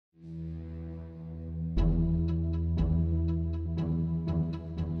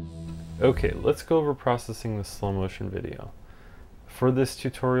Okay, let's go over processing the slow motion video. For this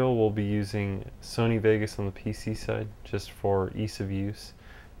tutorial, we'll be using Sony Vegas on the PC side, just for ease of use,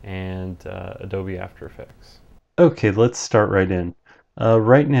 and Adobe After Effects. Okay, let's start right in.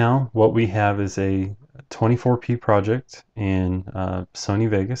 Right now, what we have is a 24p project in Sony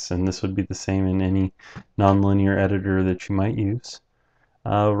Vegas, and this would be the same in any nonlinear editor that you might use.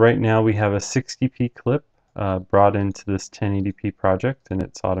 Right now, we have a 60p clip brought into this 1080p project, and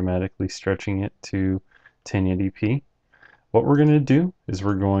it's automatically stretching it to 1080p. What we're going to do is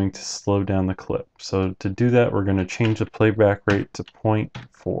we're going to slow down the clip. So to do that, we're going to change the playback rate to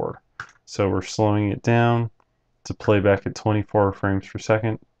 0.4. So we're slowing it down to playback at 24 frames per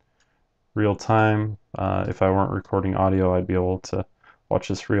second, real time. If I weren't recording audio, I'd be able to watch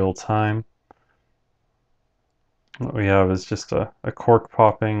this real time. What we have is just a cork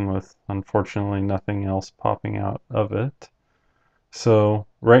popping with, unfortunately, nothing else popping out of it. So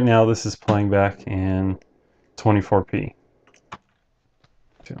right now this is playing back in 24p.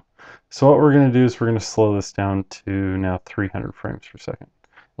 So what we're going to do is we're going to slow this down to now 300 frames per second.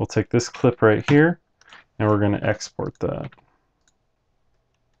 We'll take this clip right here and we're going to export that.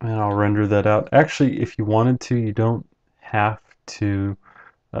 And I'll render that out. Actually, if you wanted to, you don't have to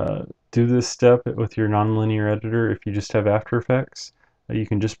do this step with your nonlinear editor. If you just have After Effects, you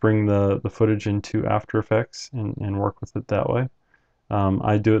can just bring the footage into After Effects and work with it that way.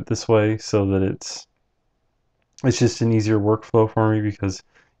 I do it this way so that it's just an easier workflow for me, because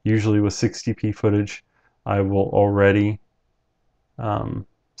usually with 60p footage I will already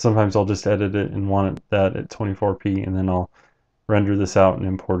sometimes I'll just edit it and want that at 24p, and then I'll render this out and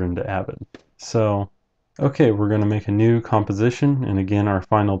import into Avid. So okay, we're going to make a new composition, and again our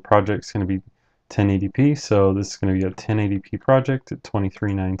final project is going to be 1080p, so this is going to be a 1080p project at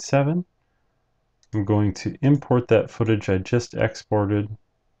 2397. I'm going to import that footage I just exported.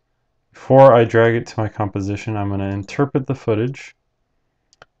 Before I drag it to my composition, I'm going to interpret the footage,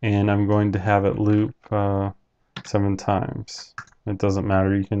 and I'm going to have it loop 7 times. It doesn't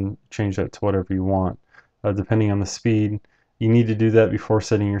matter, you can change that to whatever you want. Depending on the speed, you need to do that before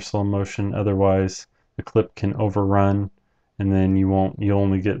setting your slow motion, otherwise the clip can overrun and then you'll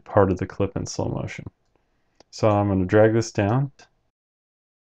only get part of the clip in slow motion. So I'm going to drag this down.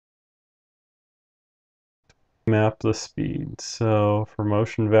 Map the speed. So for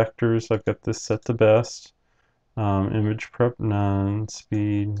motion vectors, I've got this set to best. Image prep none.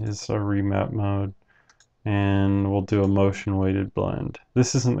 Speed is a remap mode. And we'll do a motion weighted blend.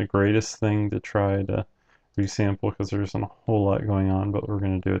 This isn't the greatest thing to try to resample because there isn't a whole lot going on, but we're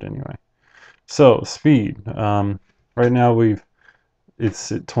going to do it anyway. So speed. Right now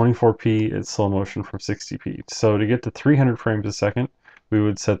it's at 24p at slow motion from 60p. So to get to 300 frames a second, we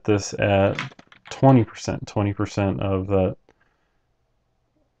would set this at 20%. 20% of that.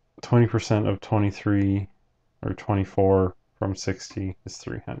 20% of 23 or 24 from 60 is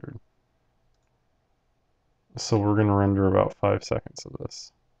 300. So we're going to render about 5 seconds of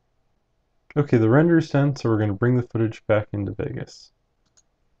this. Okay, the render is done, so we're going to bring the footage back into Vegas.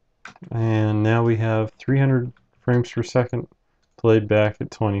 And now we have 300 frames per second played back at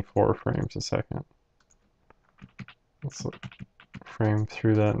 24 frames a second. Let's frame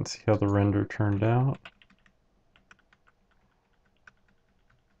through that and see how the render turned out.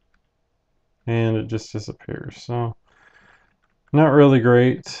 And it just disappears. So not really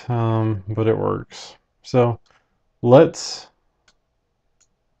great, but it works. So let's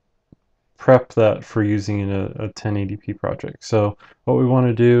prep that for using in a 1080p project. So what we want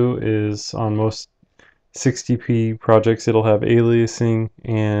to do is, on most 60p projects, it'll have aliasing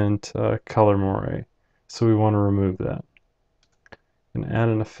and color moire. So we want to remove that. And add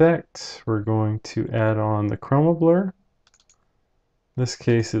an effect. We're going to add on the chroma blur. In this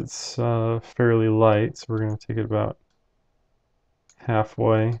case it's fairly light, so we're going to take it about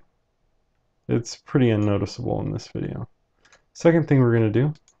halfway. It's pretty unnoticeable in this video. Second thing we're going to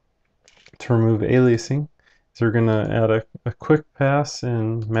do to remove aliasing is we're going to add a quick pass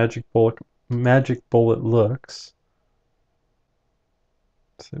in Magic Bullet Looks.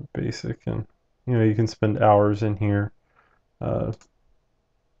 It's a basic, and you can spend hours in here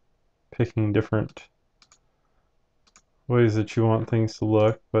picking different ways that you want things to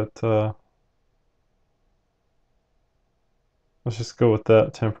look, but let's just go with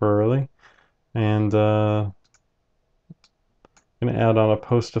that temporarily. And I'm going to add on a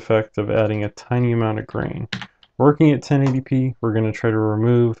post effect of adding a tiny amount of grain. Working at 1080p, we're going to try to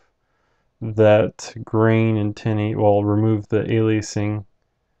remove that grain in 1080p, well, remove the aliasing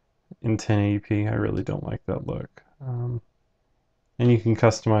in 1080p. I really don't like that look. And you can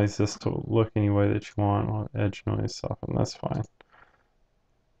customize this to look any way that you want. Edge noise soften, that's fine.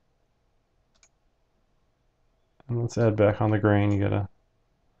 And let's add back on the grain.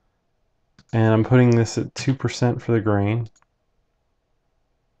 And I'm putting this at 2% for the grain.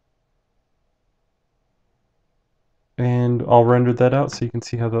 And I'll render that out so you can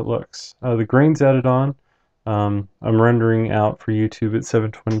see how that looks. The grain's added on. I'm rendering out for YouTube at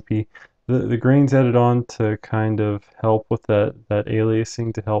 720p. The grain's added on to kind of help with that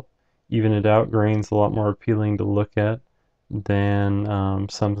aliasing, to help even it out. Grain's a lot more appealing to look at than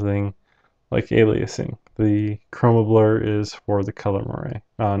something like aliasing. The chroma blur is for the color moire.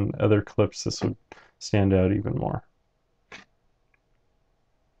 On other clips this would stand out even more.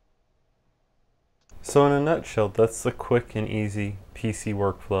 So in a nutshell, that's the quick and easy PC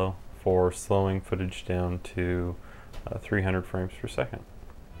workflow for slowing footage down to 300 frames per second.